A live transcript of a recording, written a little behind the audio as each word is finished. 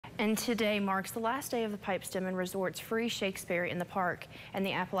And today marks the last day of the Pipestem Resort's free Shakespeare in the Park and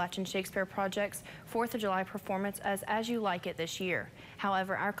the Appalachian Shakespeare Project's 4th of July performance As You Like It this year.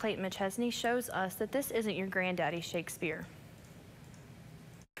 However, our Clayton McChesney shows us that this isn't your granddaddy Shakespeare.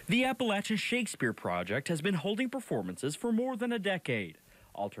 The Appalachian Shakespeare Project has been holding performances for more than a decade,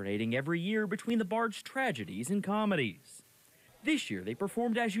 alternating every year between the bard's tragedies and comedies. This year they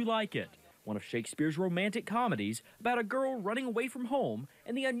performed As You Like It, one of Shakespeare's romantic comedies about a girl running away from home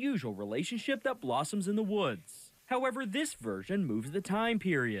and the unusual relationship that blossoms in the woods. However, this version moves the time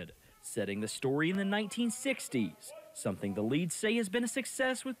period, setting the story in the 1960s, something the leads say has been a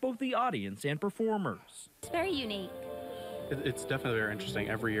success with both the audience and performers. It's very unique. It's definitely very interesting.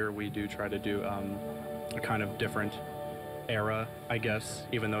 Every year we do try to do a kind of different era, I guess,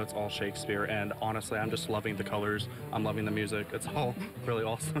 even though it's all Shakespeare. And honestly, I'm just loving the colors. I'm loving the music. It's all really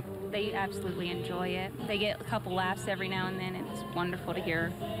awesome. They absolutely enjoy it. They get a couple laughs every now and then, and it's wonderful to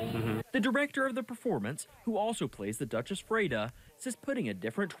hear. The director of the performance, who also plays the Duchess Freda, says putting a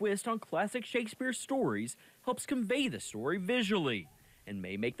different twist on classic Shakespeare stories helps convey the story visually and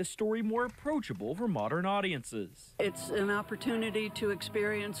may make the story more approachable for modern audiences. It's an opportunity to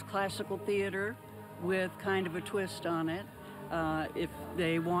experience classical theater with kind of a twist on it. If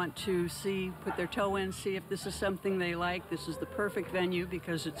they want to put their toe in, see if this is something they like, this is the perfect venue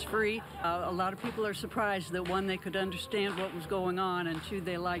because it's free. A lot of people are surprised that, one, they could understand what was going on, and two,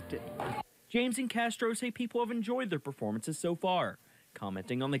 they liked it. James and Castro say people have enjoyed their performances so far,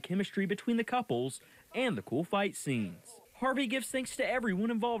 commenting on the chemistry between the couples and the cool fight scenes. Harvey gives thanks to everyone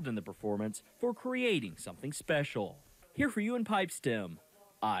involved in the performance for creating something special. Here for you in Pipestem,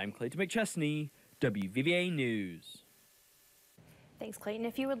 I'm Clayton McChesney, WVVA News. Thanks, Clayton.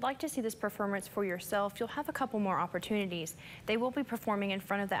 If you would like to see this performance for yourself, you'll have a couple more opportunities. They will be performing in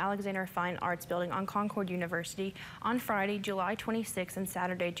front of the Alexander Fine Arts Building on Concord University on Friday, July 26th and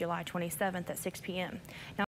Saturday, July 27th at 6 p.m. Now,